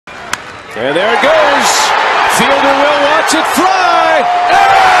And there it goes. Fielder will watch it fly.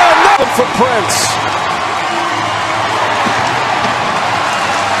 And nothing for Prince.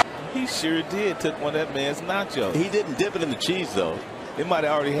 He sure did took one of that man's nachos. He didn't dip it in the cheese, though. It might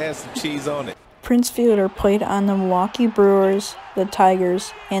have already had some cheese on it. Prince Fielder played on the Milwaukee Brewers, the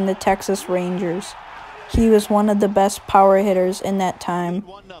Tigers, and the Texas Rangers. He was one of the best power hitters in that time.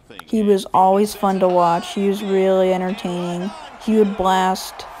 He was always fun to watch. He was really entertaining. He would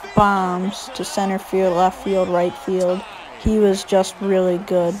blast bombs to center field, left field, right field. He was just really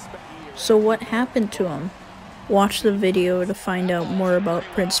good. So what happened to him? Watch the video to find out more about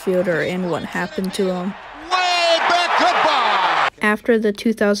Prince Fielder and what happened to him. Way back, goodbye! After the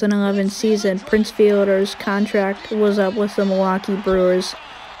 2011 season, Prince Fielder's contract was up with the Milwaukee Brewers,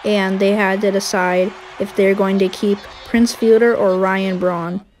 and they had to decide if they're going to keep Prince Fielder or Ryan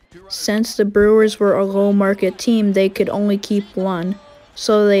Braun. Since the Brewers were a low-market team, they could only keep one.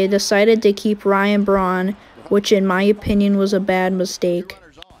 So they decided to keep Ryan Braun, which in my opinion was a bad mistake.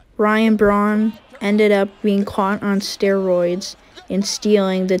 Ryan Braun ended up being caught on steroids and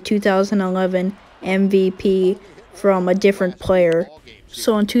stealing the 2011 MVP from a different player.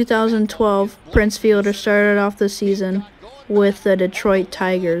 So in 2012, Prince Fielder started off the season with the Detroit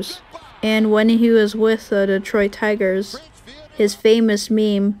Tigers. And when he was with the Detroit Tigers, his famous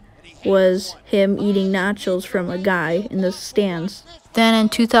meme was him eating nachos from a guy in the stands. Then in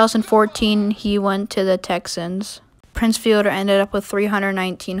 2014, he went to the Texans. Prince Fielder ended up with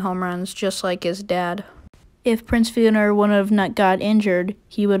 319 home runs, just like his dad. If Prince Fielder wouldn't have not got injured,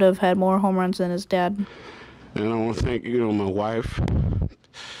 he would have had more home runs than his dad. And I want to thank, my wife.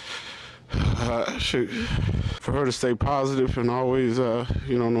 For her to stay positive and always, no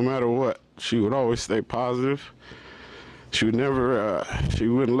matter what, she would always stay positive. She would never, she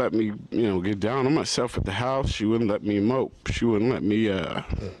wouldn't let me, get down on myself at the house. She wouldn't let me mope. She wouldn't let me,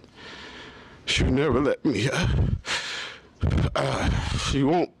 she would never let me, she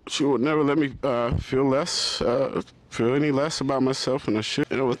would never let me feel any less about myself, and I should,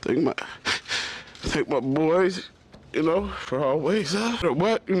 thank my boys, for always,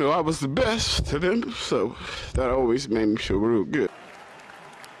 I was the best to them, so that always made me feel real good.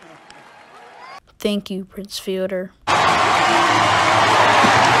 Thank you, Prince Fielder.